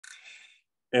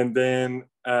And then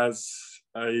as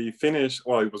I finished,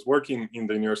 well, I was working in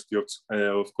the University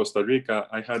of Costa Rica,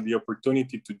 I had the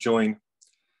opportunity to join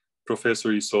Professor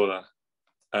Isoda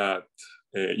at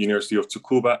University of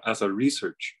Tsukuba as a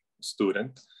research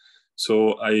student.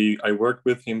 So I worked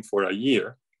with him for a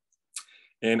year.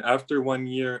 And after 1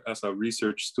 year as a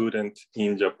research student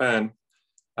in Japan,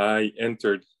 I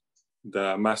entered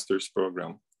the master's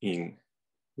program in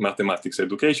mathematics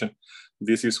education.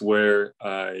 This is where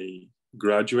I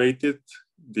graduated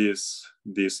this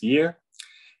year.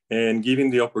 And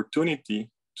given the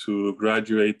opportunity to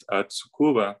graduate at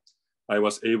Tsukuba, I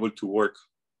was able to work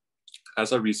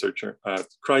as a researcher at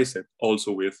CRISET,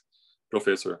 also with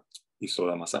Professor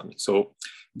Isoda Masami. So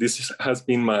this has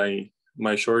been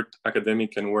my short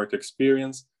academic and work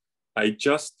experience. I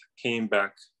just came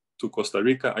back to Costa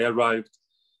Rica. I arrived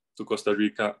to Costa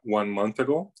Rica 1 month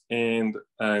ago, and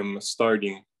I'm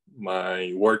starting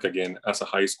my work again as a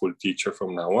high school teacher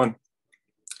from now on.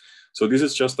 So this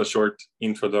is just a short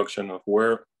introduction of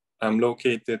where I'm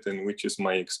located and which is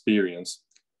my experience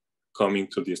coming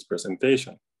to this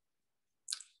presentation.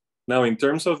 Now, in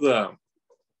terms of the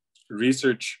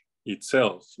research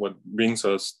itself, what brings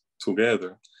us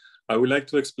together, I would like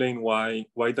to explain why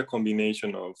the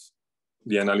combination of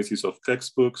the analysis of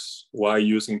textbooks, why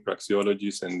using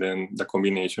praxeologies, and then the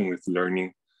combination with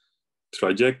learning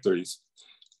trajectories.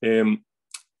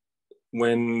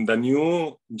 When the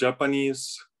new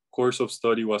Japanese course of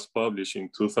study was published in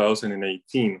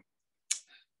 2018,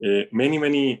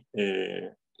 many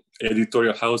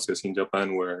editorial houses in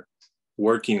Japan were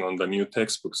working on the new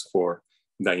textbooks for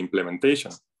the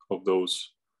implementation of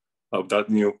that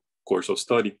new course of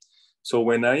study. So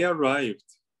when I arrived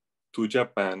to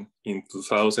Japan in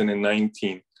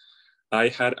 2019, I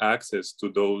had access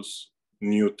to those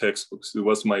new textbooks. It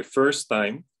was my first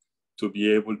time to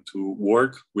be able to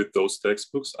work with those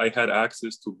textbooks. I had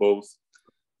access to both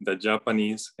the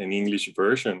Japanese and English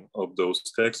version of those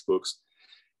textbooks.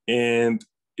 And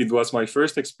it was my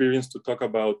first experience to talk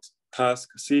about task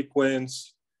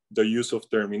sequence, the use of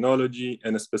terminology,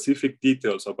 and specific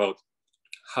details about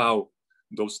how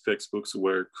those textbooks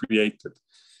were created.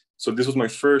 So this was my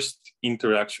first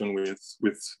interaction with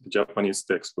the Japanese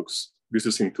textbooks. This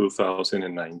is in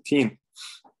 2019.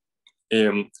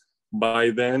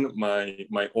 By then,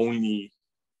 my only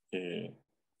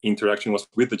interaction was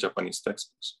with the Japanese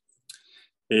textbooks.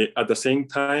 At the same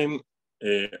time,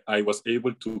 I was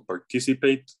able to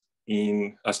participate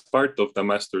as part of the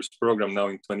master's program now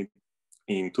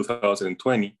in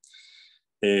 2020,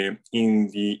 in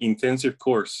the intensive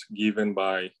course given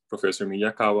by Professor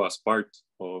Miyakawa as part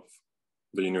of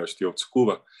the University of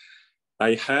Tsukuba.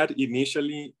 I had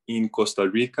initially in Costa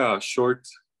Rica a short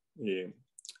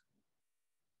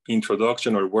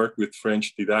introduction or work with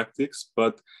French didactics,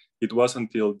 but it was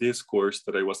until this course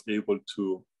that I was able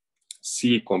to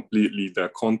see completely the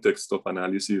context of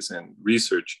analysis and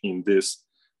research in this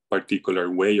particular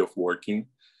way of working.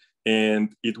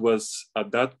 And it was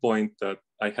at that point that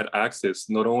I had access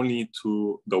not only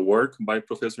to the work by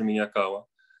Professor Miyakawa,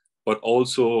 but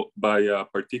also by a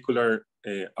particular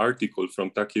article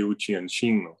from Takeuchi and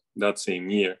Shinno that same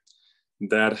year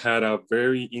that had a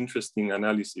very interesting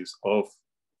analysis of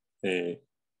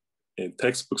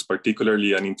textbooks,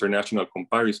 particularly an international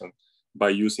comparison by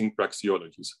using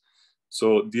praxeologies.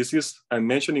 So I'm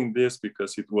mentioning this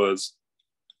because it was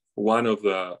one of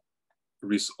the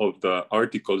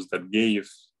articles that gave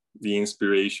the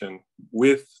inspiration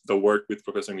with the work with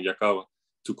Professor Miyakawa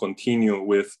to continue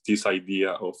with this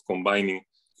idea of combining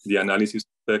the analysis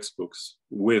of textbooks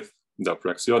with the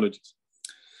praxeologies.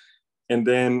 And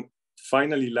then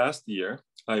finally last year,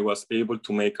 I was able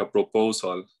to make a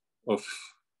proposal of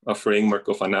a framework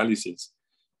of analysis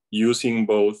using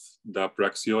both the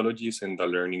praxeologies and the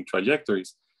learning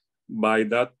trajectories. By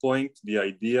that point, the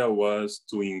idea was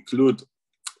to include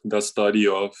the study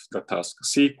of the task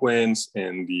sequence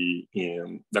and the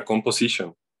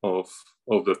composition of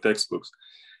the textbooks.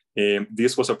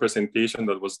 This was a presentation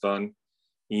that was done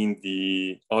in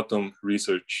the autumn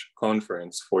research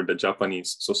conference for the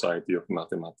Japanese Society of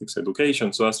Mathematics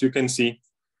Education. So as you can see,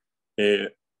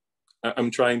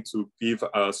 I'm trying to give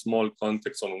a small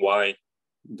context on why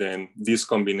then this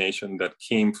combination that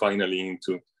came finally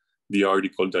into the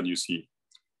article that you see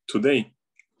today.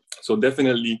 So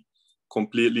definitely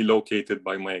completely located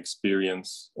by my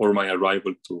experience or my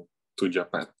arrival to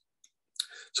Japan.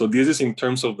 So this is in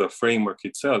terms of the framework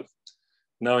itself.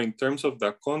 Now, in terms of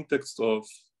the context of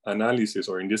analysis,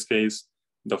 or in this case,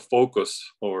 the focus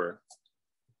of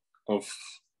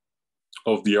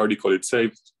the article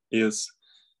itself is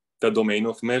the domain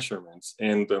of measurements.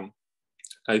 And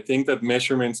I think that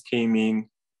measurements came in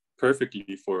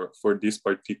perfectly for this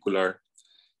particular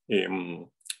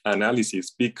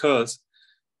analysis, because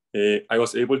I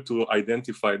was able to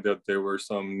identify that there were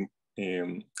some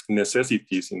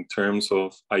necessities in terms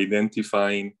of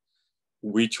identifying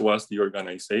which was the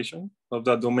organization of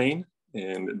that domain.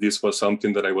 And this was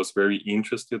something that I was very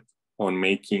interested on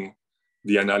making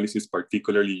the analysis,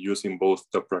 particularly using both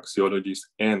the praxeologies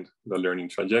and the learning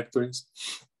trajectories.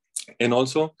 And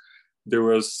also there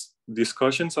was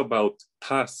discussions about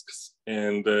tasks,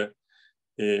 and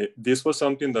this was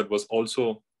something that was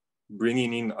also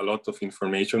bringing in a lot of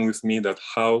information with me, that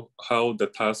how the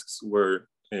tasks were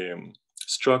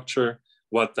structured,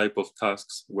 what type of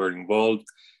tasks were involved.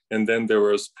 And then there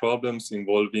was problems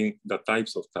involving the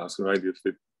types of tasks, right?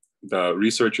 The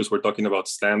researchers were talking about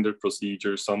standard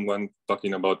procedures, someone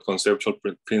talking about conceptual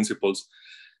principles.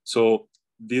 So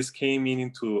this came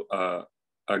into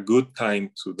a good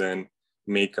time to then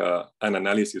make an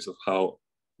analysis of how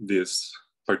this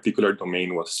particular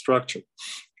domain was structured.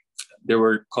 There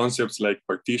were concepts like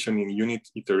partitioning, unit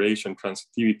iteration,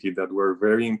 transitivity that were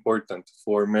very important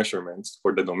for measurements,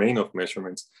 for the domain of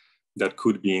measurements, that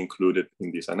could be included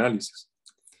in this analysis.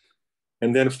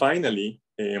 And then finally,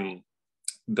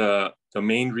 the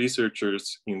main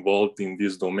researchers involved in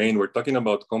this domain were talking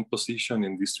about composition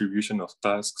and distribution of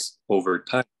tasks over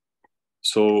time.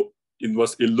 So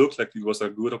it looked like it was a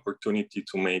good opportunity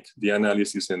to make the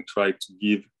analysis and try to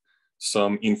give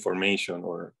some information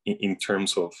or in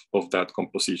terms of that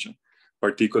composition,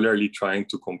 particularly trying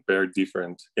to compare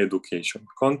different education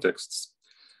contexts.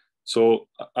 So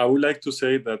I would like to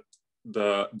say that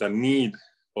the need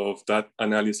of that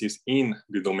analysis in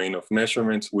the domain of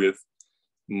measurements with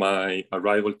my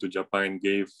arrival to Japan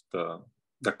gave the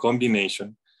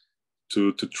combination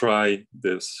to try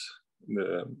this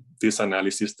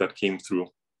analysis that came through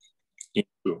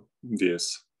into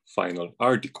this final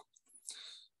article.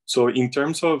 So in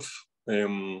terms of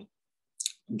the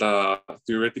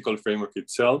theoretical framework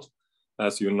itself,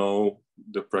 as you know,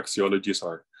 the praxeologies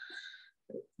are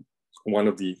one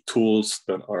of the tools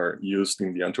that are used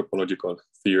in the anthropological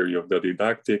theory of the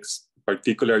didactics,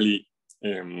 particularly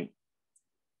the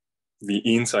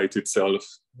insight itself,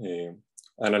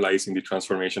 analyzing the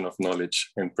transformation of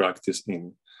knowledge and practice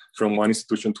from one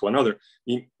institution to another.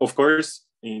 Of course,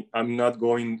 I'm not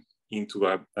going into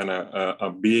a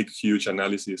big, huge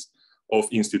analysis of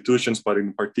institutions, but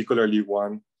in particularly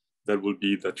one that will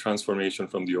be the transformation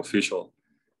from the official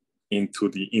into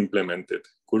the implemented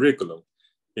curriculum,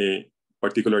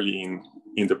 particularly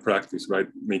in the practice, right?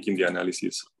 Making the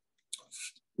analysis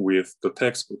with the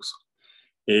textbooks.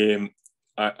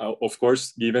 Of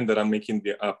course, given that I'm making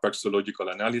the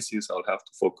praxeological analysis, I'll have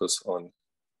to focus on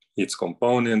its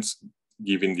components,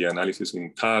 giving the analysis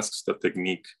in tasks, the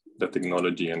technique, the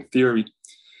technology, and theory.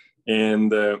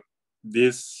 And in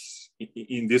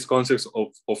this context,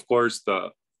 of course,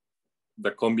 the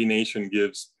combination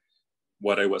gives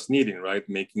what I was needing, right?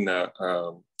 Making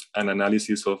an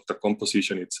analysis of the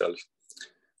composition itself,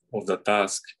 of the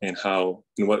task, and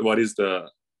what is the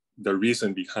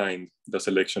reason behind the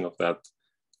selection of that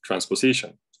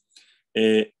transposition.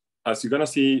 As you're gonna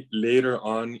see later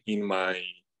on in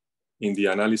the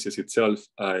analysis itself,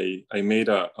 I made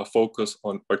a focus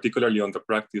on, particularly on the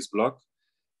practice block.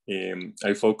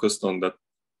 I focused on that,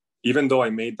 even though I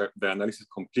made the analysis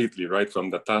completely, right, from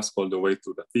the task all the way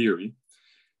to the theory,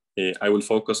 I will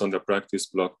focus on the practice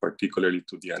block, particularly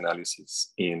to the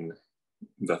analysis in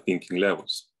the thinking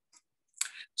levels.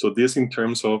 So this in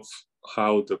terms of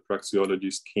how the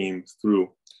praxeologies came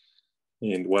through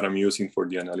and what I'm using for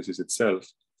the analysis itself.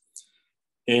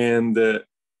 And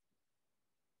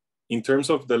in terms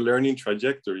of the learning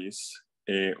trajectories,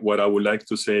 what I would like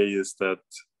to say is that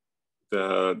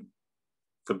the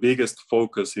biggest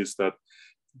focus is that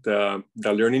the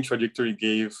learning trajectory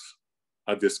gave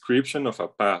a description of a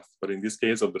path, but in this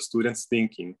case of the student's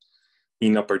thinking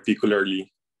in a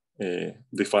particularly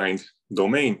defined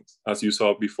domain. As you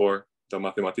saw before, the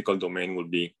mathematical domain will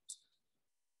be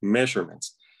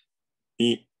measurements.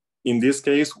 In this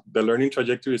case, the learning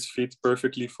trajectories fit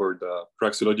perfectly for the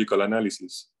praxeological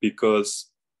analysis because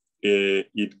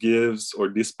it gives, or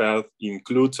this path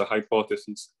includes a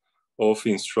hypothesis of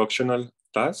instructional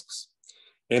tasks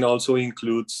and also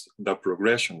includes the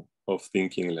progression of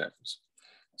thinking levels.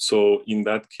 So in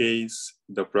that case,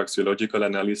 the praxeological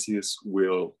analysis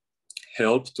will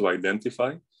help to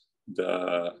identify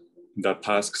the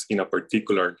tasks in a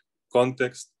particular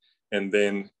context, and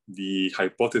then the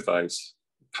hypothesized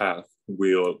path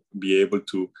will be able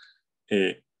to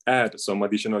add some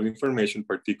additional information,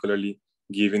 particularly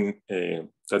given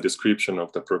the description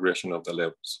of the progression of the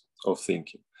levels of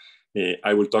thinking.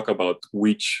 I will talk about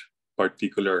which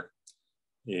particular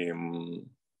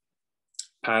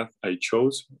path I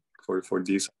chose for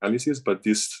this analysis, but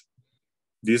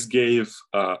this gave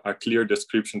a clear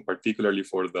description, particularly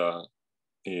for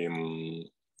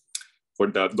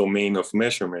that domain of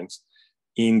measurements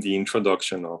in the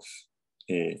introduction of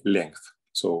length.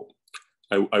 So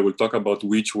I will talk about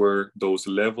which were those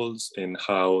levels and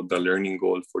how the learning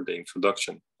goal for the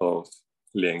introduction of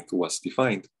length was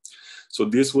defined. So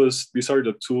these are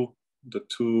the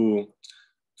two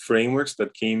frameworks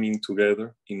that came in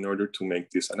together in order to make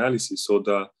this analysis. So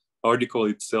the article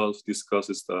itself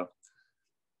discusses the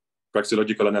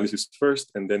praxeological analysis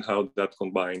first, and then how that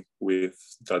combined with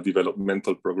the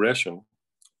developmental progression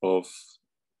of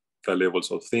the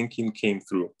levels of thinking came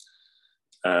through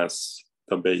as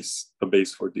the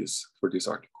base for this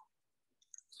article.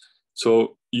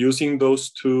 So using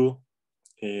those two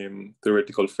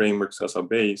theoretical frameworks as a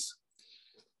base,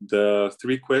 the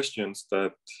three questions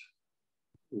that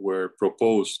were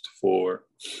proposed for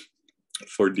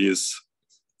this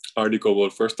article were,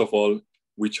 first of all,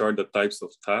 which are the types of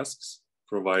tasks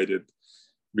provided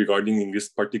regarding, in this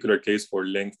particular case, for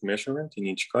length measurement in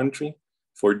each country.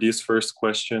 For this first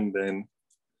question, then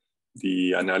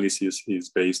the analysis is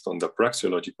based on the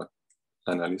praxeological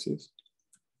analysis.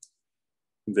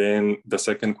 Then the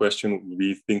second question will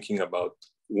be thinking about,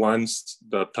 once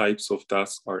the types of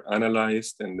tasks are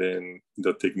analyzed and then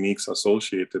the techniques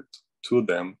associated to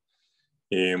them,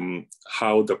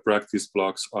 how the practice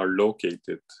blocks are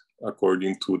located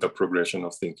according to the progression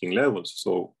of thinking levels.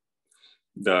 So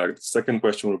the second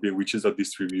question will be, which is the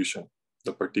distribution,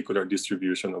 the particular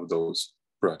distribution of those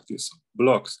practice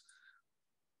blocks,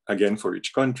 again, for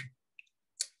each country.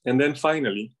 And then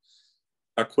finally,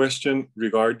 a question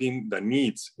regarding the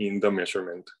needs in the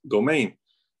measurement domain.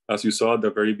 As you saw at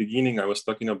the very beginning, I was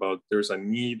talking about there's a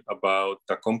need about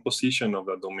the composition of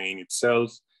the domain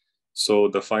itself. So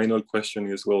the final question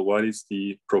is, well, what is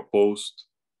the proposed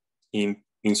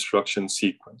instruction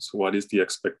sequence? What is the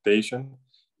expectation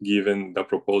given the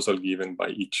proposal given by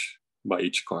each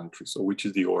country? So which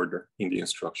is the order in the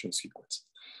instruction sequence?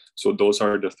 So those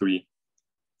are the three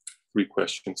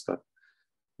questions that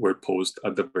were posed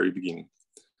at the very beginning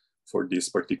for this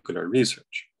particular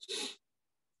research.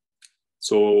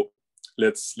 So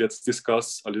let's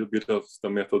discuss a little bit of the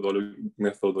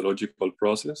methodological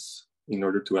process in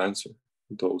order to answer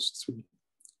those three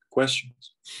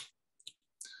questions.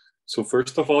 So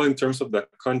first of all, in terms of the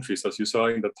countries, as you saw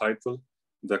in the title,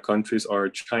 the countries are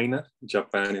China,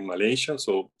 Japan, and Malaysia.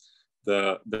 So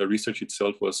the research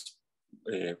itself was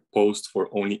posed for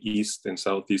only East and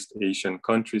Southeast Asian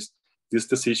countries. This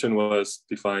decision was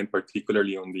defined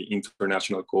particularly on the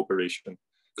international cooperation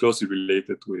closely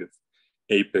related with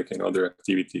APEC and other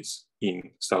activities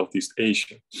in Southeast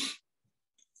Asia.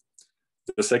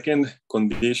 The second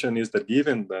condition is that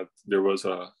given that there was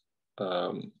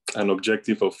an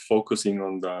objective of focusing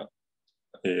on the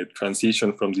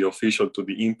transition from the official to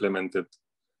the implemented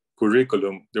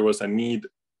curriculum, there was a need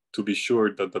to be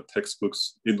sure that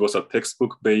it was a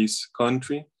textbook-based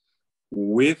country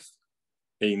with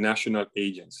a national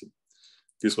agency.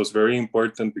 This was very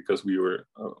important because we were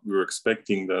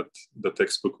expecting that the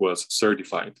textbook was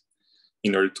certified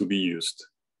in order to be used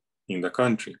in the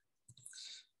country.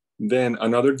 Then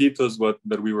another detail is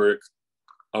that we were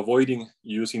avoiding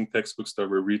using textbooks that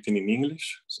were written in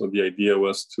English. So the idea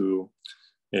was to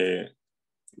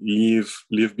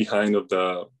leave behind of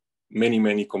the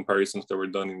many comparisons that were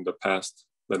done in the past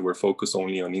that were focused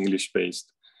only on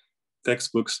English-based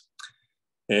textbooks.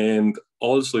 And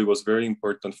also it was very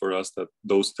important for us that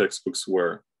those textbooks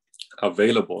were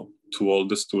available to all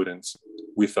the students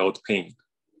without paying,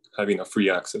 having a free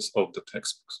access of the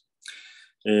textbooks.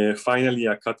 Finally,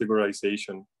 a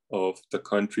categorization of the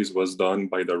countries was done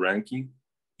by the ranking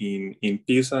in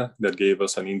PISA that gave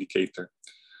us an indicator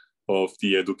of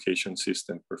the education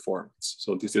system performance.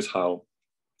 So this is how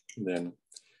then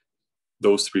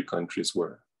those three countries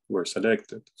were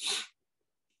selected.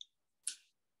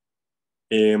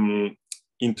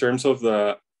 In terms of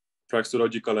the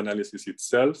praxeological analysis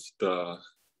itself,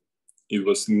 it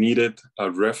was needed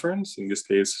a reference, in this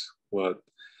case, what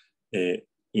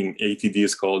in ATD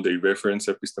is called a reference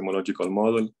epistemological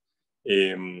model.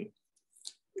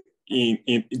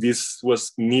 This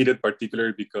was needed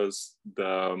particularly because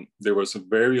there was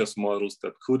various models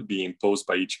that could be imposed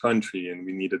by each country, and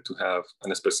we needed to have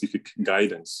a specific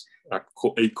guidance, a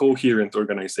coherent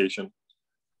organization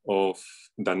of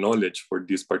the knowledge for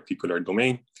this particular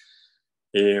domain.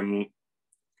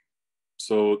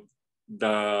 So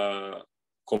the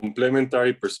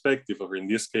complementary perspective, or in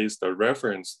this case, the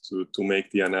reference to make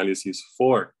the analysis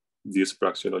for this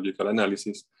praxeological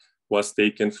analysis, was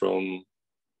taken from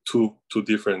two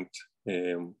different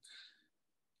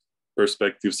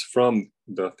perspectives from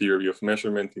the theory of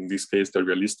measurement, in this case, the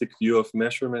realistic view of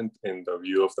measurement and the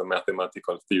view of the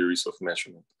mathematical theories of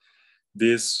measurement.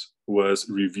 This was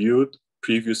reviewed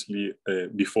previously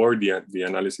before the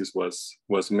analysis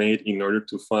was made in order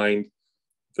to find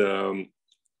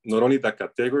not only the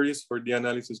categories for the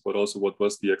analysis, but also what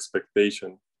was the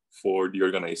expectation for the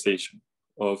organization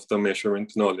of the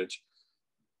measurement knowledge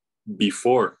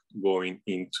before going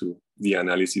into the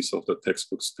analysis of the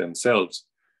textbooks themselves.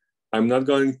 I'm not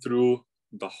going through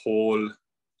the whole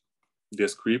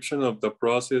description of the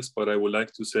process, but I would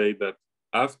like to say that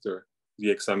after the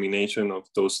examination of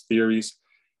those theories,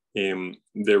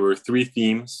 there were three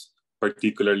themes,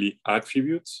 particularly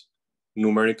attributes,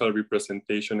 numerical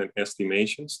representation, and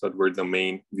estimations that were the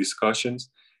main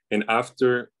discussions. And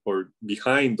after or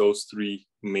behind those three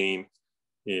main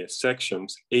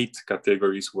sections, 8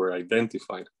 categories were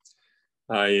identified.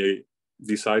 I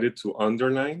decided to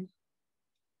underline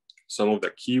some of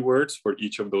the keywords for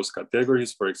each of those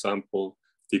categories. For example,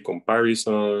 the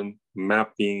comparison,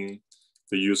 mapping,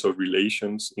 the use of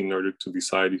relations in order to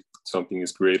decide if something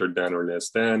is greater than or less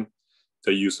than,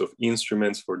 the use of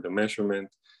instruments for the measurement,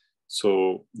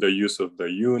 so the use of the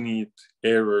unit,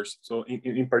 errors. So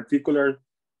in particular,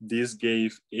 this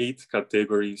gave 8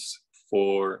 categories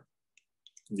for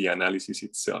the analysis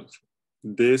itself.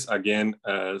 This, again,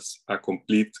 as a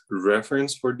complete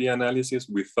reference for the analysis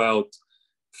without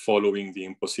following the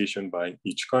imposition by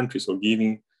each country. So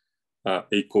giving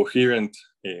a coherent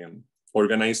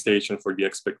organization for the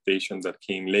expectation that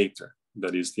came later,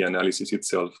 that is the analysis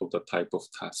itself of the type of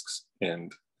tasks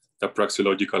and the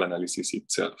praxeological analysis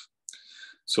itself.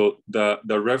 So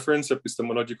the reference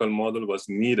epistemological model was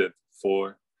needed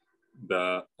for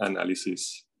the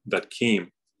analysis that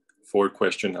came for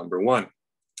question number 1.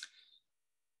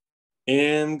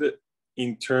 And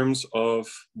in terms of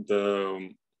the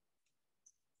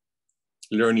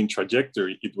learning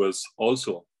trajectory, it was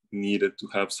also needed to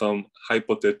have some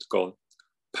hypothetical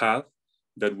path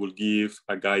that will give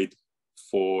a guide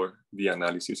for the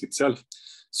analysis itself.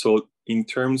 So in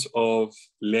terms of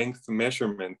length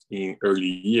measurement in early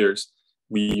years,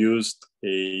 we used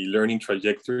a learning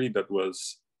trajectory that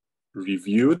was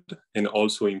reviewed and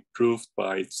also improved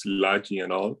by Szilagyi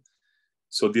and all.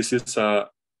 So this is a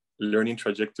learning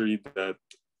trajectory that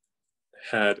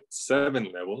had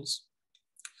 7 levels.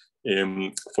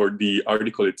 For the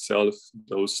article itself,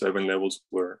 those 7 levels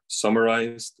were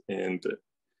summarized and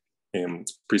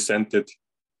presented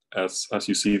as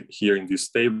you see here in this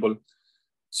table.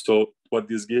 So what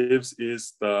this gives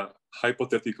is the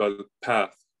hypothetical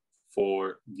path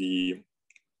for the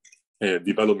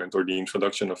development or the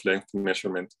introduction of length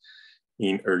measurement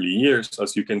in early years.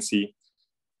 As you can see,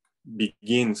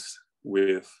 begins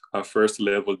with a first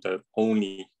level that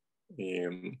only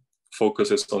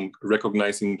focuses on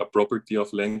recognizing the property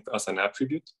of length as an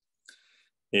attribute,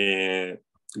 and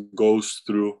goes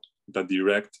through the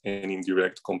direct and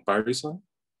indirect comparison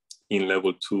in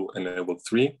level 2 and level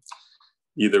 3,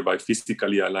 either by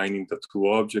physically aligning the 2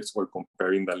 objects or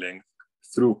comparing the length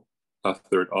through a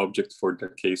third object for the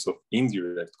case of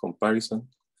indirect comparison,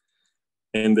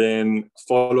 and then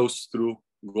follows through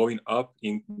going up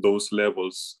in those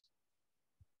levels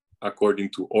according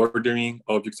to ordering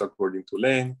objects according to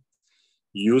length,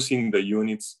 using the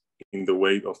units in the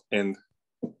way of end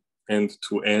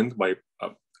to end by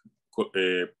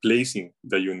placing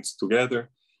the units together.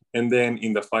 And then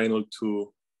in the final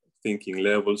 2 thinking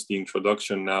levels, the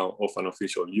introduction now of an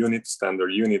official unit,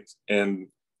 standard unit, and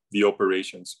the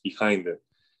operations behind it,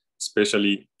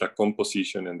 especially the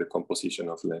composition and the composition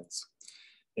of lengths.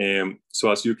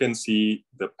 So as you can see,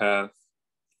 the path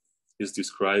is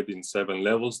described in 7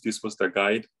 levels. This was the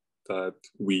guide that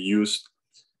we used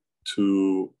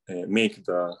to make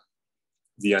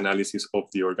the analysis of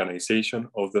the organization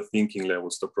of the thinking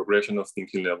levels, the progression of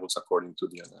thinking levels according to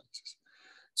the analysis.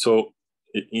 So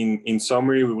in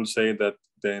summary, we will say that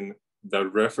then the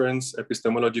reference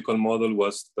epistemological model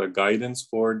was the guidance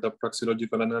for the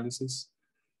praxeological analysis,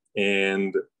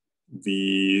 and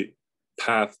the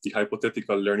path, the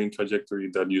hypothetical learning trajectory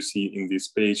that you see in this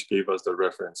page gave us the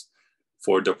reference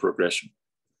for the progression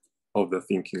of the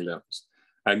thinking levels.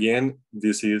 Again,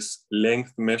 this is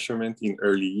length measurement in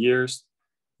early years,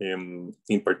 in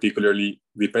particularly,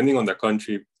 depending on the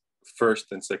country, 1st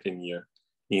and 2nd year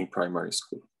in primary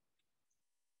school.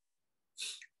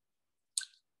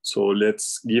 So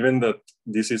given that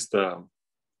this is the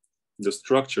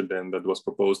structure then that was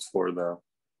proposed for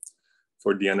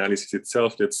the analysis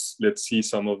itself, let's see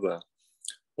some of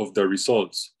the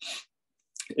results.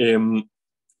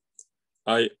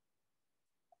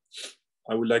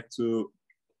 I would like to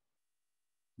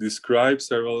describe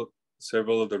several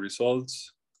of the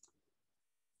results.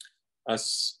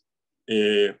 As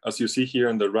you see here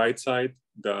on the right side,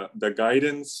 the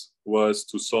guidance was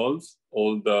to solve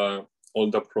all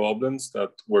the problems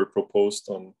that were proposed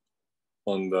on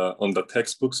the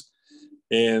textbooks,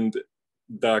 and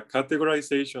the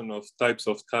categorization of types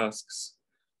of tasks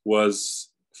was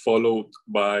followed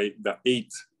by the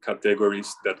 8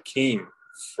 categories that came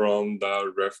from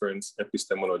the reference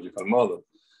epistemological model.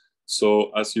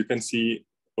 So as you can see,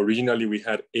 originally we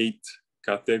had 8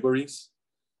 categories.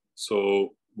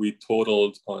 So we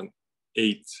totaled on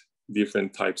 8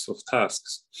 different types of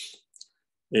tasks.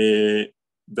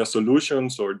 The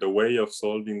solutions or the way of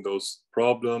solving those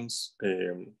problems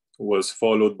was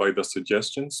followed by the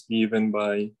suggestions given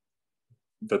by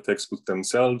the textbooks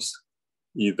themselves,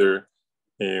 either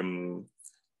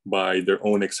by their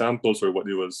own examples or what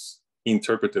it was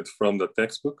interpreted from the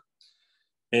textbook.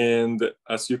 And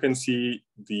as you can see,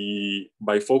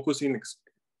 by focusing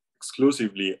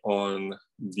exclusively on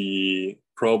the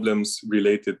problems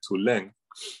related to length,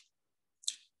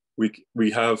 we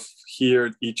have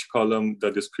here each column the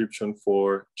description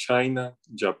for China,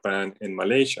 Japan, and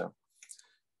Malaysia.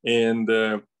 And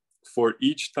for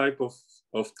each type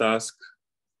of task,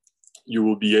 you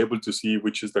will be able to see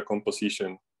which is the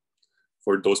composition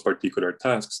for those particular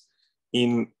tasks.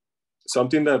 In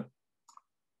something that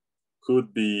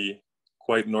could be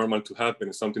quite normal to happen,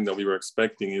 is something that we were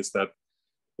expecting, is that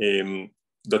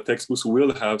the textbooks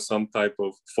will have some type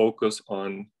of focus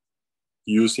on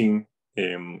using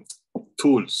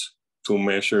tools to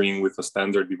measuring with a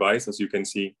standard device. As you can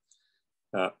see,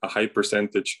 a high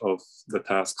percentage of the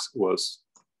tasks was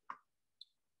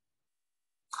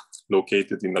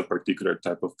located in a particular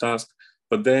type of task.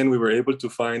 But then we were able to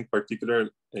find particular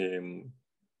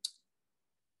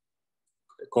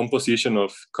composition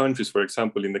of countries. For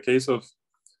example, in the case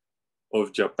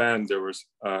of Japan, there was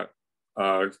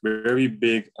a very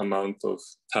big amount of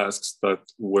tasks that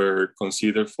were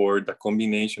considered for the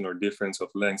combination or difference of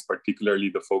lengths, particularly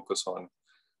the focus on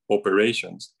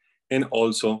operations, and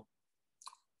also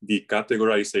the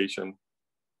categorization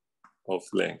of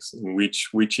lengths, in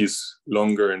which is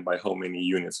longer and by how many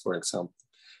units, for example.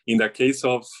 In the case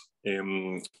of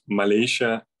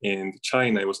Malaysia and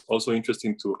China, it was also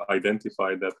interesting to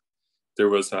identify that there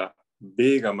was a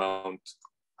big amount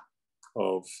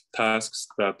of tasks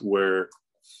that were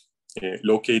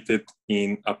located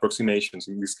in approximations,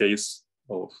 in this case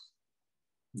of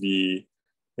the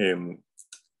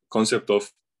concept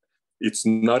of it's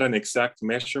not an exact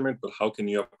measurement, but how can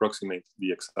you approximate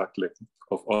the exact length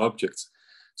of objects?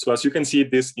 So as you can see,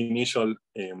 this initial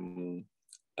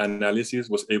analysis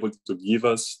was able to give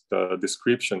us the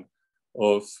description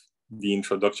of the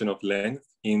introduction of length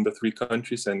in the 3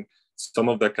 countries, and some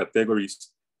of the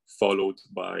categories followed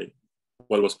by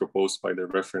what was proposed by the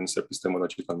reference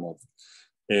epistemological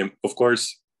model. Of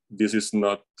course, this is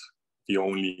not the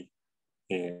only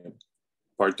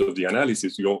part of the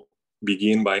analysis. You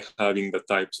begin by having the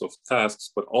types of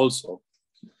tasks, but also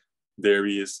there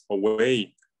is a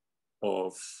way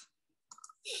of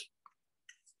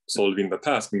solving the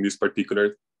task. In this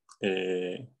particular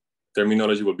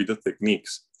terminology will be the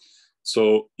techniques.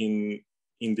 So in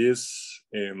this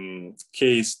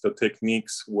case, the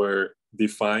techniques were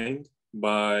defined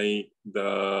by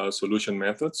the solution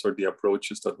methods or the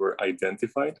approaches that were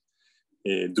identified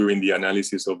during the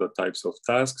analysis of the types of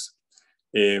tasks.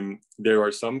 There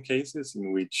are some cases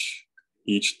in which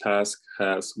each task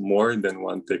has more than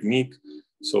one technique.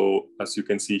 So as you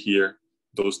can see here,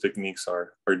 those techniques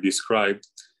are described.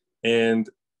 And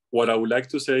what I would like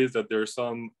to say is that there are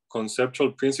some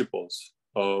conceptual principles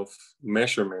of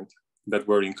measurement that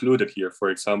were included here.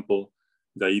 For example,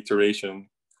 the iteration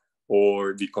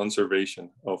or the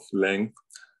conservation of length,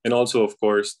 and also, of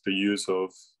course, the use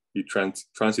of the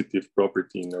transitive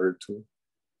property in order to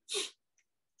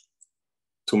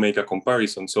make a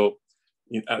comparison. So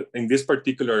in this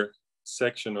particular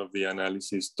section of the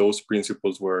analysis, those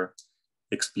principles were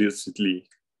explicitly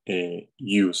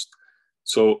used.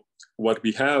 So what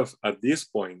we have at this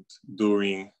point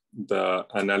during the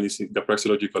analysis, the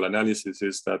praxeological analysis,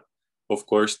 is that, of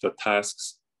course, the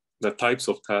types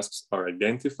of tasks are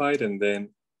identified, and then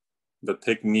the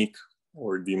technique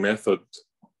or the method,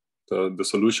 the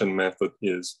solution method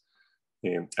is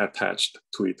attached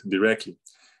to it directly.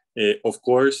 Of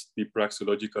course, the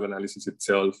praxeological analysis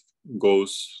itself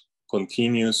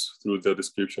continues through the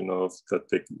description of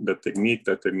the technique,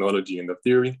 the technology, and the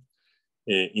theory.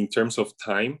 In terms of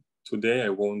time, today I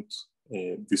won't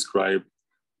describe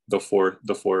the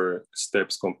four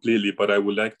steps completely, but I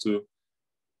would like to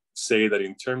say that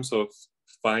in terms of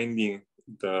finding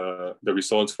the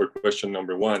results for question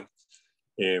number 1.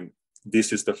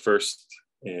 This is the first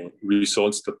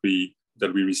results that we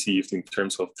received in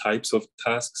terms of types of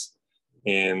tasks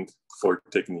and for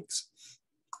techniques.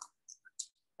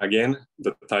 Again,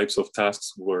 the types of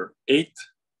tasks were 8,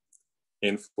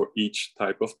 and for each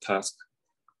type of task,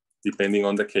 depending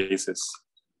on the cases,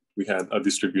 we had a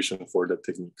distribution for the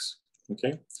techniques.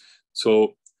 Okay,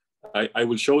 so I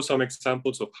will show some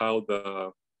examples of how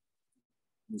the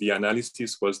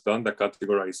analysis was done, the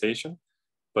categorization,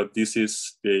 but this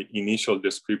is the initial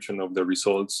description of the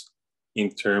results in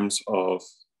terms of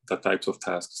the types of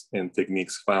tasks and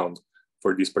techniques found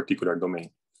for this particular domain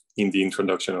in the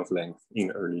introduction of length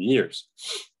in early years.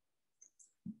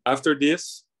 After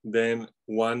this, then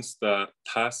once the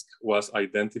task was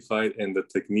identified and the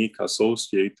technique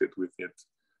associated with it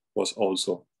was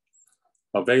also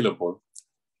available,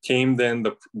 came then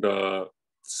the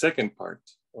second part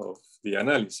of the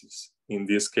analysis. In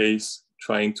this case,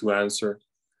 trying to answer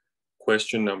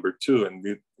question number 2, and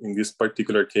in this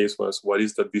particular case was, what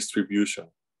is the distribution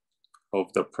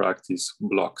of the practice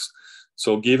blocks?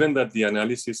 So given that the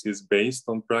analysis is based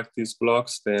on practice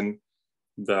blocks, then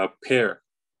the pair,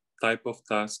 type of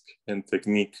task and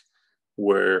technique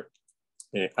were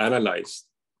analyzed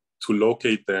to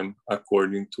locate them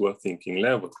according to a thinking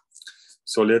level.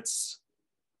 So let's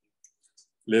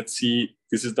see,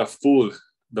 this is the full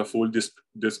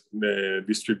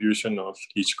distribution of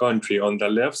each country. On the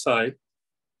left side,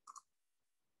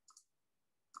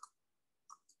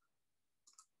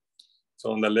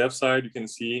 you can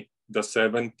see the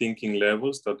 7 thinking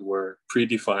levels that were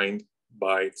predefined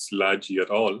by Slaggy et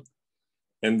al.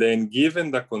 And then given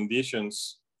the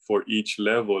conditions for each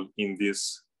level in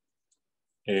this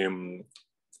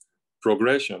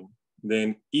progression,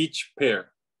 then each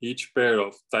pair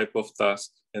of type of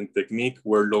task and technique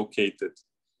were located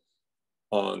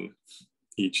on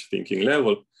each thinking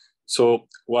level. So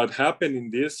what happened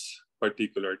in this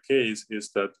particular case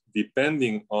is that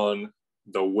depending on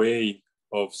the way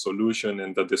of solution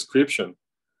and the description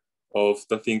of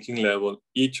the thinking level,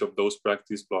 each of those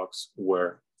practice blocks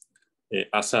were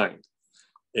assigned.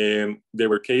 There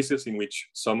were cases in which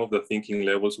some of the thinking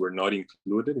levels were not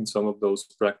included in some of those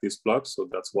practice blocks, so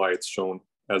that's why it's shown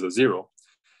as a 0.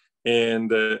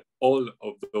 And all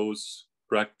of those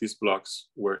practice blocks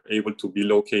were able to be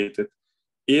located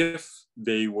if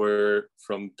they were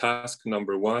from task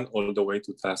number 1 all the way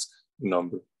to task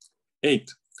number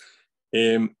 8.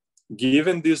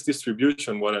 Given this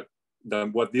distribution,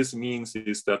 what this means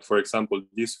is that, for example,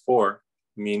 this 4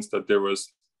 means that there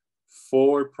was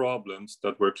 4 problems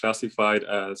that were classified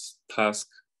as task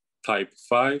type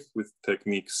 5 with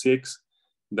technique 6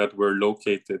 that were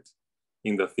located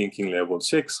in the thinking level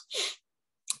 6.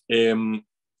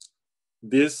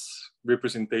 This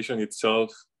representation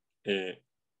itself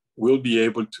will be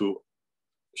able to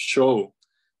show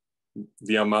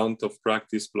the amount of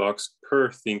practice blocks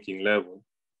per thinking level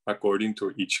according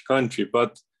to each country,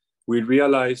 but we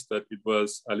realized that it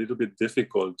was a little bit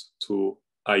difficult to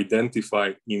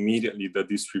identify immediately the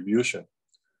distribution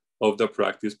of the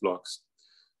practice blocks.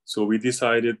 So we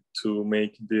decided to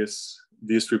make this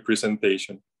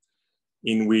representation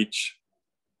in which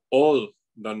all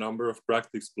the number of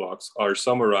practice blocks are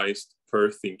summarized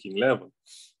per thinking level.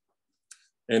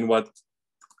 And what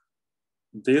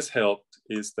this helped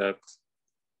is that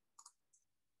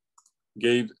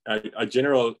gave a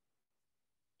general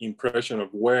impression of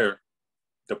where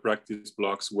the practice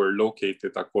blocks were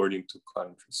located according to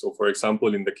countries. So for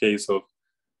example, in the case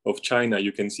of China,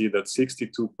 you can see that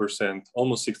 62%,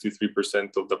 almost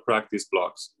 63% of the practice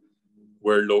blocks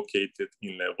were located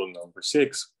in level number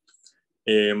 6.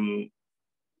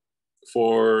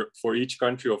 For each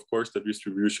country, of course, the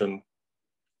distribution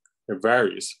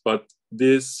varies, but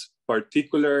this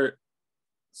particular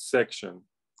section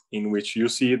in which you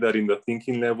see that in the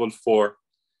thinking level 4,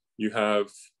 you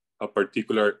have a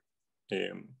particular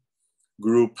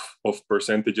group of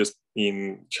percentages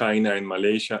in China and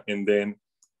Malaysia, and then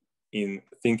in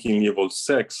thinking level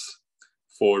 6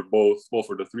 for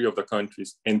for the 3 of the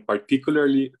countries, and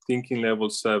particularly thinking level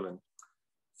 7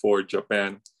 for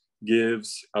Japan,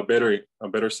 gives a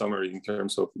better summary in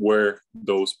terms of where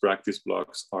those practice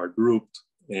blocks are grouped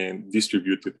and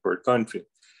distributed per country.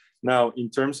 Now, in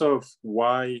terms of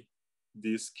why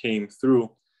this came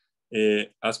through,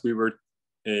 as we were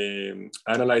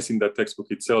analyzing the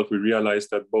textbook itself, we realized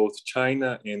that both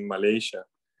China and Malaysia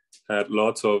had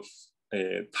lots of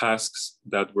tasks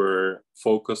that were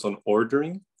focused on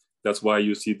ordering. That's why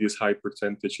you see this high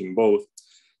percentage in both.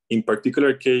 In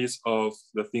particular case of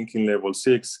the thinking level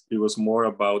 6, it was more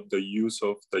about the use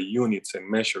of the units and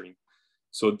measuring.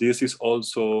 So this is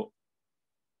also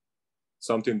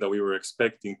something that we were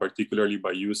expecting, particularly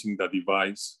by using the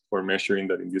device for measuring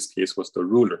that in this case was the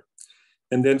ruler.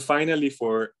 And then finally,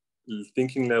 for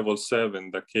thinking level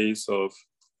 7, the case of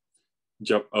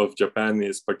Japan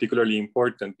is particularly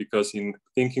important because in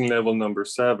thinking level number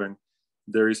 7,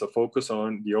 there is a focus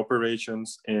on the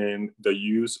operations and the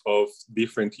use of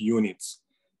different units.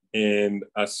 And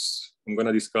as I'm going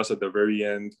to discuss at the very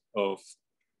end of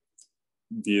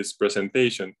this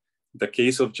presentation, the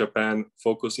case of Japan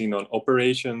focusing on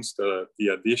operations, the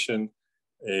addition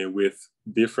with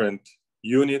different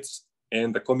units,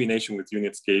 and the combination with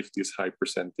units gave this high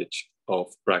percentage of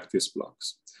practice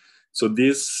blocks. So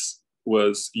this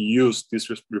was used,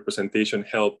 this representation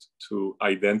helped to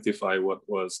identify what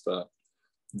was the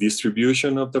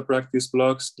distribution of the practice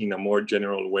blocks in a more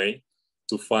general way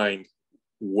to find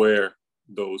where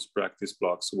those practice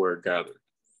blocks were gathered.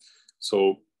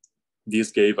 So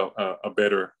this gave a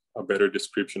better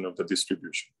description of the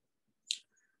distribution.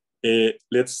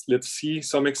 Let's see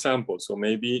some examples. So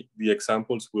maybe the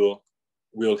examples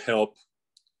will help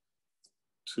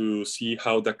to see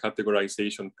how the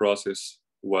categorization process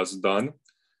was done.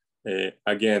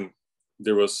 Again,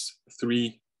 there was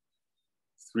three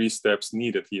steps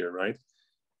needed here, right?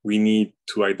 We need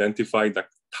to identify the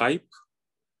type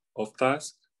of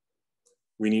task.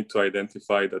 We need to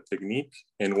identify the technique.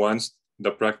 And once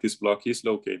the practice block is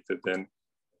located, then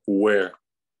where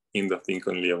in the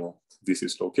thinking level this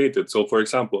is located. So for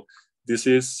example, this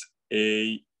is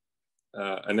an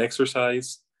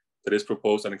exercise that is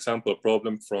proposed, an example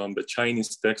problem from the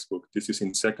Chinese textbook. This is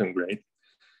in 2nd grade.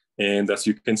 And as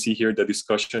you can see here, the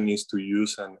discussion is to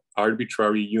use an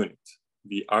arbitrary unit.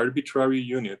 The arbitrary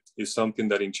unit is something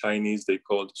that in Chinese they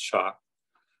call sha,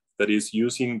 that is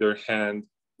using their hand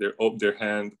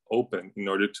open in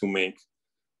order to make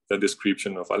the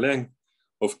description of a length.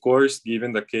 Of course,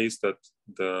 given the case that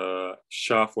the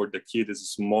sha for the kid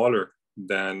is smaller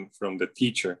than from the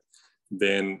teacher,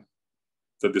 then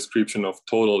the description of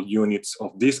total units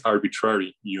of this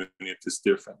arbitrary unit is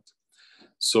different.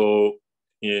 So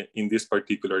in this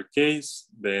particular case,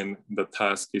 then the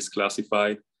task is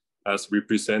classified as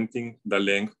representing the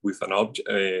length with an object,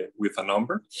 with a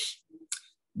number,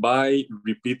 by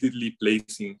repeatedly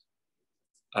placing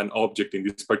an object, in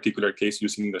this particular case,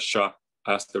 using the sha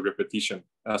as the repetition,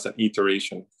 as an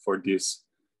iteration for this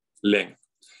length.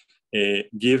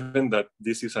 Given that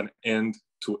this is an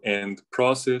end-to-end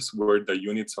process where the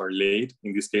units are laid,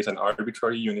 in this case, an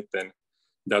arbitrary unit, then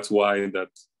that's why that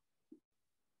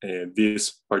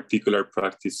this particular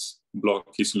practice block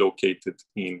is located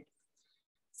in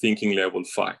thinking level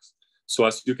 5. So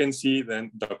as you can see,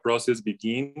 then the process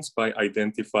begins by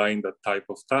identifying the type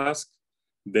of task,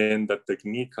 then the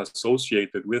technique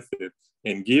associated with it,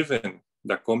 and given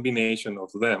the combination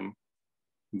of them,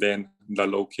 then the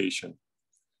location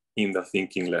in the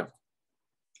thinking level.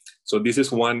 So this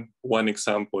is one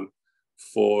example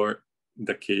for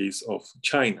the case of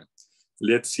China.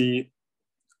 Let's see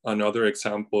another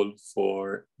example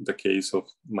for the case of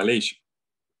Malaysia.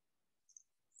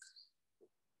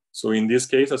 So in this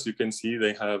case, as you can see,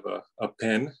 they have a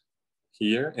pen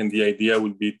here, and the idea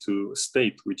would be to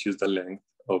state which is the length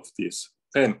of this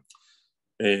pen.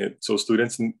 So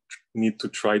students need to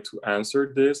try to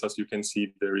answer this. As you can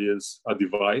see, there is a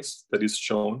device that is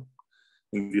shown,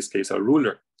 in this case, a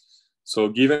ruler. So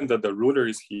given that the ruler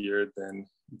is here, then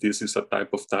this is a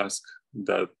type of task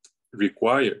that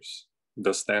requires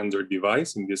the standard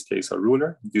device, in this case, a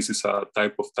ruler. This is a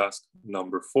type of task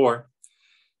number 4.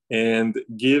 And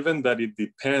given that it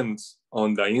depends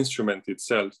on the instrument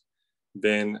itself,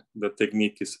 then the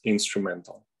technique is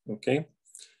instrumental, okay?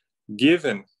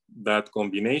 Given that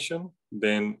combination,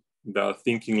 then the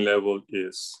thinking level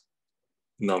is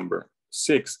number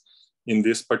 6. In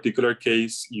this particular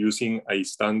case, using a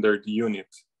standard unit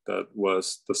that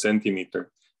was the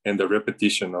centimeter and the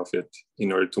repetition of it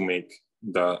in order to make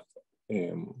the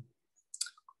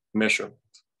measurement,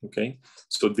 okay?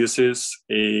 So this is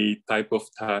a type of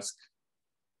task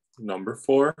number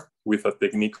 4 with a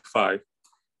technique 5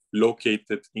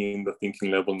 located in the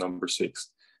thinking level number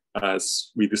 6.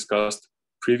 As we discussed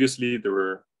previously, there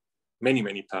were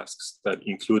many tasks that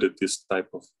included this type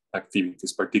of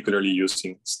activities, particularly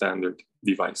using standard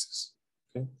devices,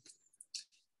 okay?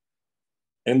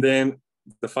 And then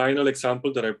the final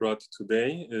example that I brought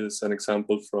today is an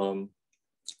example from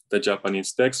the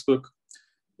Japanese textbook.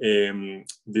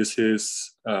 This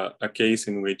is a case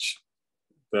in which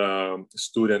the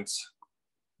students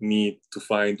need to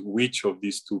find which of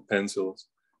these two pencils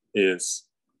is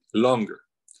longer.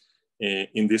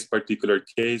 In this particular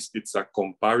case, it's a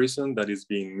comparison that is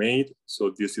being made.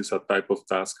 So this is a type of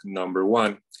task number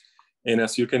 1. And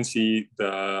as you can see,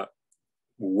 the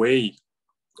way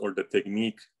or the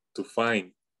technique to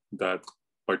find that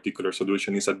particular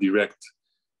solution is a direct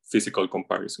physical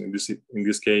comparison. In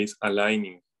this case,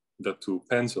 aligning the two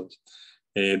pencils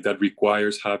that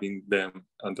requires having them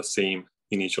at the same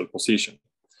initial position.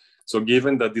 So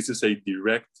given that this is a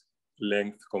direct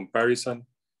length comparison,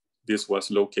 this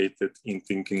was located in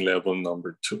thinking level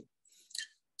number 2.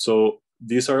 So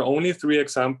these are only 3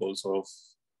 examples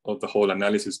of the whole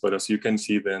analysis, but as you can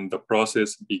see, then the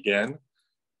process began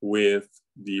with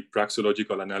the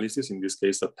praxeological analysis, in this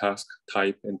case, the task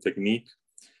type and technique,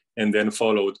 and then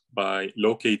followed by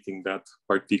locating that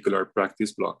particular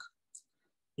practice block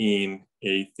in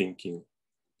a thinking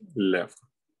level.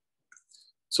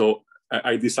 So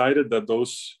I decided that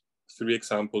those 3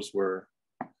 examples were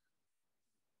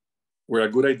a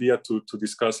good idea to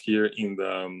discuss here in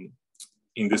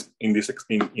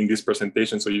this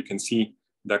presentation, so you can see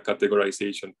the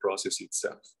categorization process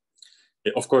itself.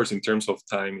 Of course, in terms of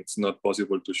time, it's not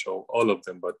possible to show all of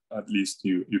them, but at least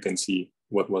you can see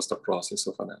what was the process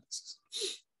of analysis.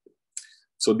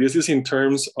 So this is in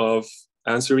terms of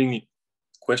answering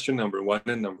question number 1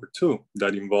 and number 2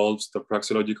 that involves the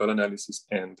praxeological analysis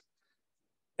and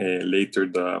later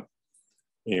the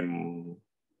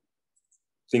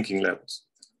thinking levels.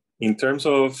 In terms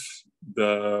of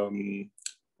the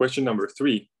question number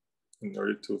 3, in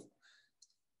order to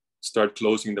start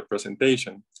closing the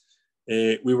presentation,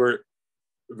 we were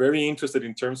very interested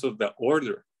in terms of the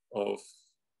order of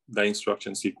the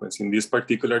instruction sequence. In this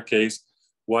particular case,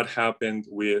 what happened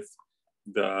with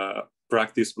the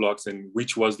practice blocks and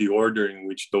which was the order in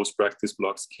which those practice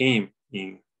blocks came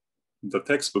in the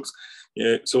textbooks.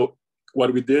 So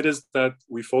what we did is that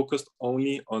we focused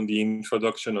only on the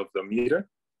introduction of the meter.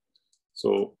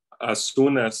 So as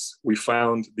soon as we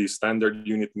found the standard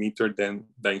unit meter, then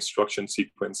the instruction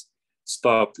sequence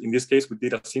stopped. In this case, we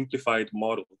did a simplified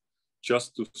model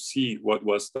just to see what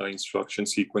was the instruction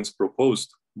sequence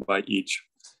proposed by each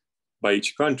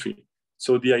country.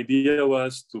 So the idea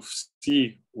was to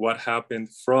see what happened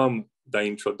from the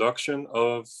introduction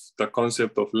of the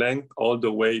concept of length all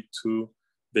the way to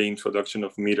the introduction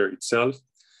of meter itself.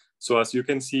 So as you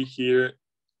can see here,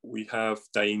 we have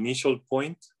the initial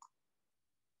point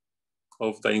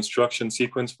of the instruction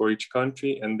sequence for each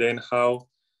country, and then how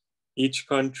each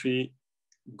country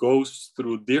goes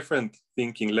through different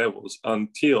thinking levels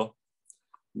until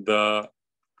the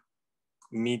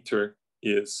meter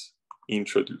is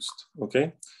introduced,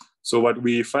 okay? So what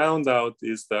we found out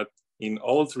is that in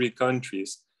all 3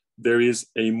 countries, there is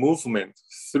a movement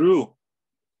through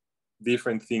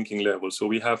different thinking levels. So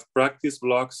we have practice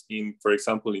blocks in, for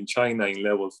example, in China in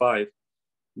level 5,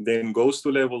 then goes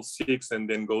to level 6 and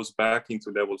then goes back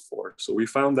into level 4. So we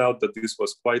found out that this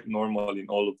was quite normal in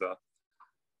all of the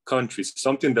countries,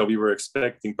 something that we were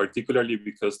expecting, particularly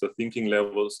because the thinking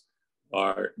levels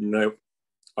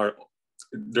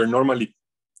they're normally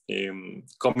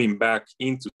coming back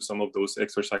into some of those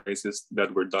exercises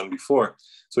that were done before.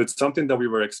 So it's something that we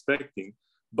were expecting,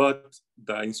 but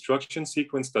the instruction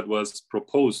sequence that was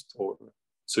proposed or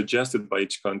suggested by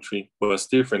each country was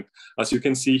different. As you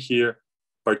can see here,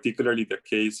 particularly the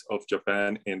case of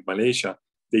Japan and Malaysia,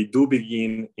 they do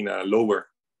begin in a lower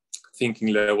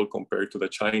thinking level compared to the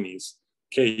Chinese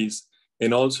case.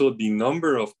 And also the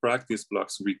number of practice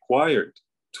blocks required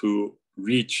to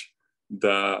reach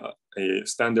the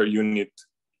standard unit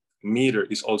meter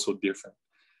is also different.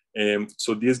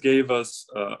 So this gave us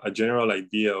a general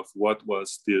idea of what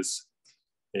was this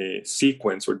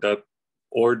sequence or that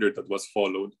order that was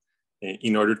followed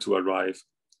in order to arrive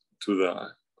to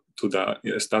the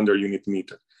standard unit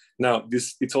meter. Now,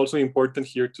 it's also important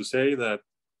here to say that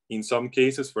in some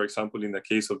cases, for example, in the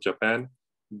case of Japan,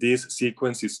 this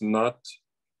sequence is not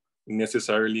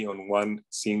necessarily on one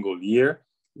single year.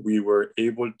 We were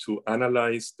able to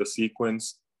analyze the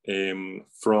sequence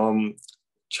from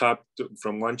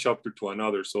one chapter to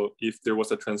another. So if there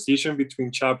was a transition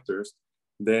between chapters,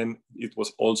 then it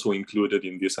was also included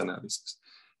in this analysis.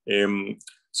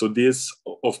 So this,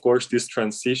 of course, this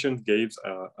transition gave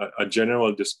a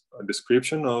general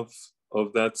description of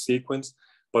that sequence,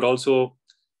 but also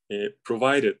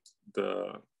provided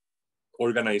the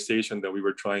organization that we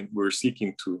were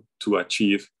seeking to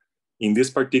achieve. In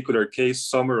this particular case,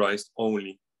 summarized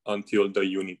only until the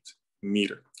unit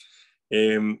meter.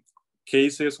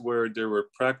 Cases where there were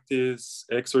practice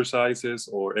exercises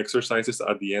or exercises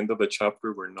at the end of the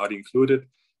chapter were not included.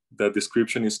 The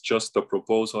description is just a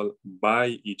proposal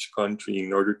by each country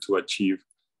in order to achieve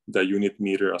the unit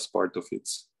meter as part of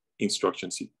its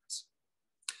instruction sequence.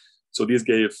 So this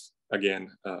gave, again,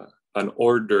 an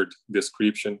ordered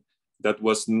description that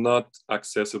was not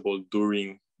accessible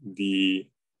during the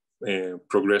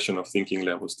progression of thinking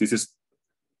levels. This is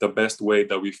the best way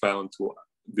that we found to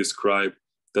describe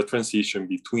the transition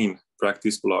between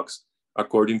practice blocks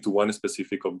according to one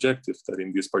specific objective, that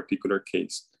in this particular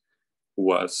case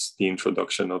was the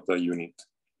introduction of the unit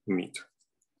meter.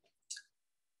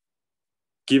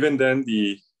 Given then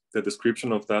the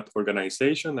description of that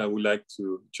organization, I would like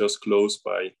to just close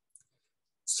by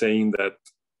saying that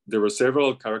there were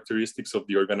several characteristics of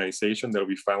the organization that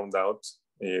we found out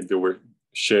they were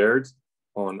shared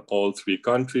on all three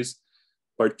countries,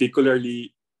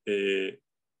 particularly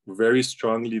very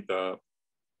strongly the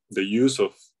use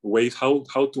of ways how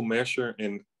to measure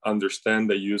and understand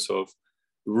the use of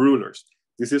rulers.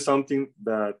 This is something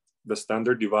that the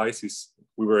standard devices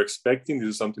we were expecting. This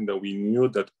is something that we knew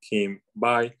that came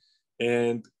by,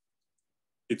 and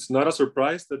it's not a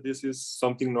surprise that this is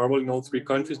something normal in all three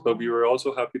countries, but we were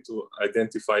also happy to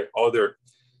identify other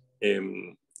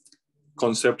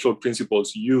conceptual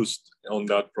principles used on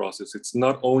that process. It's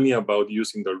not only about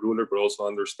using the ruler, but also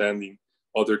understanding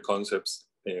other concepts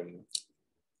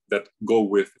that go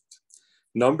with it.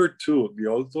 Number two,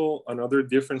 another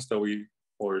difference that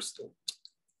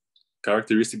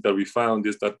characteristic that we found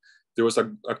is that there was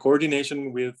a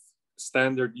coordination with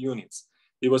standard units.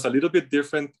 It was a little bit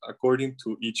different according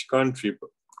to each country,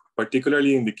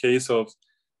 particularly in the case of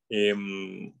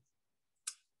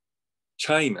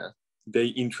China. They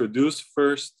introduce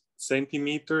first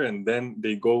centimeter and then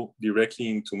they go directly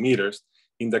into meters.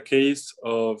 In the case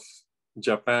of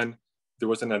Japan, there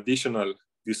was an additional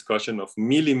discussion of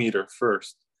millimeter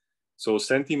first. So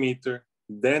centimeter,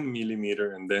 then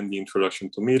millimeter, and then the introduction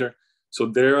to meter. So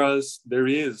there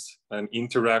is an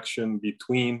interaction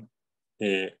between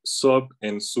sub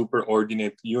and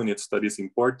superordinate units that is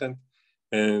important.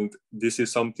 And this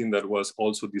is something that was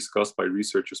also discussed by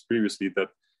researchers previously, that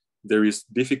there is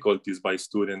difficulties by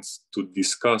students to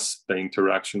discuss the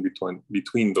interaction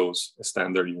between those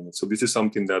standard units. So this is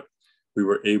something that we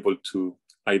were able to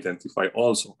identify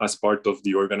also as part of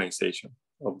the organization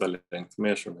of the length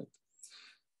measurement.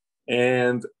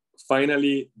 And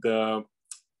finally, the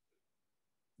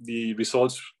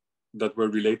results that were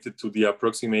related to the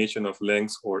approximation of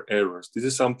lengths or errors. This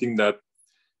is something that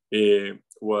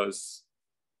was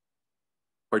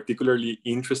particularly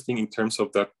interesting in terms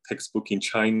of that textbook in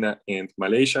China and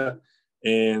Malaysia.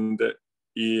 And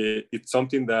it's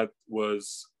something that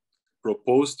was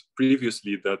proposed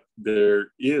previously, that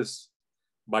there is,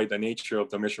 by the nature of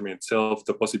the measurement itself,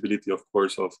 the possibility, of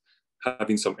course, of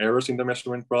having some errors in the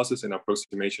measurement process, and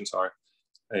approximations are,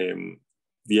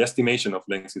 the estimation of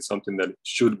lengths is something that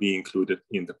should be included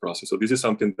in the process. So this is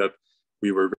something that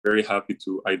we were very happy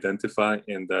to identify,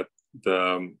 and that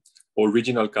the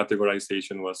original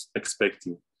categorization was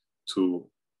expecting to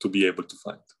be able to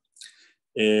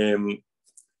find.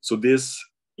 So this,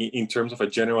 in terms of a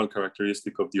general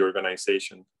characteristic of the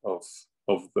organization of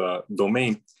the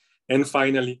domain. And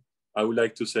finally, I would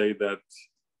like to say that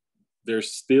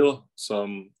there's still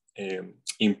some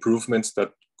improvements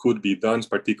that could be done,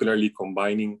 particularly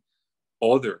combining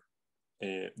other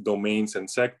domains and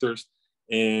sectors.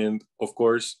 And of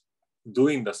course,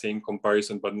 doing the same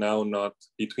comparison, but now not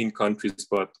between countries,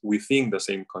 but within the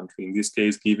same country. In this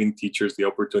case, giving teachers the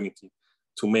opportunity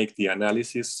to make the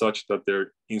analysis such that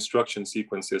their instruction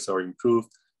sequences are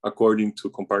improved according to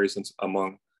comparisons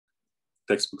among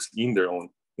textbooks in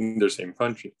their same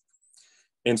country.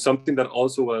 And something that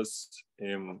also was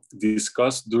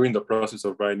discussed during the process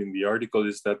of writing the article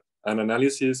is that an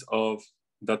analysis of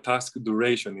the task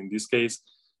duration, in this case,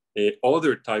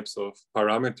 other types of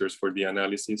parameters for the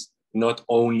analysis, not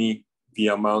only the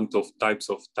amount of types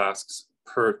of tasks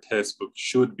per textbook,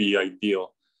 should be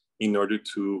ideal in order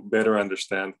to better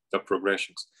understand the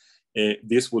progressions.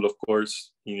 This will, of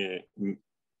course, we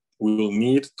will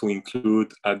need to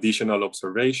include additional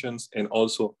observations and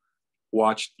also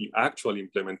watch the actual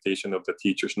implementation of the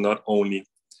teachers, not only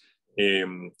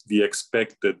the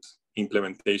expected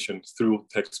implementation through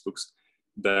textbooks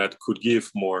that could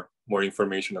give more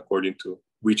information according to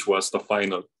which was the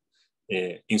final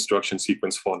instruction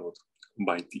sequence followed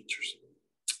by teachers.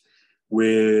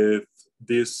 With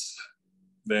this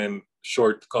then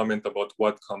short comment about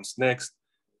what comes next,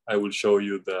 I will show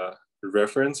you the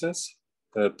references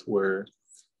that were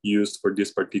used for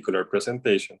this particular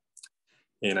presentation.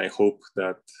 And I hope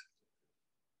that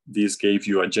this gave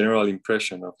you a general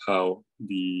impression of how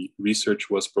the research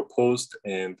was proposed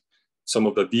and some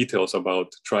of the details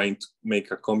about trying to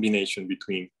make a combination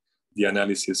between the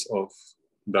analysis of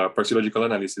the praxeological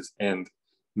analysis and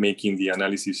making the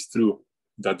analysis through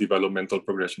the developmental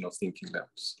progression of thinking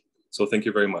levels. So thank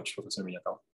you very much, Professor Miyakawa.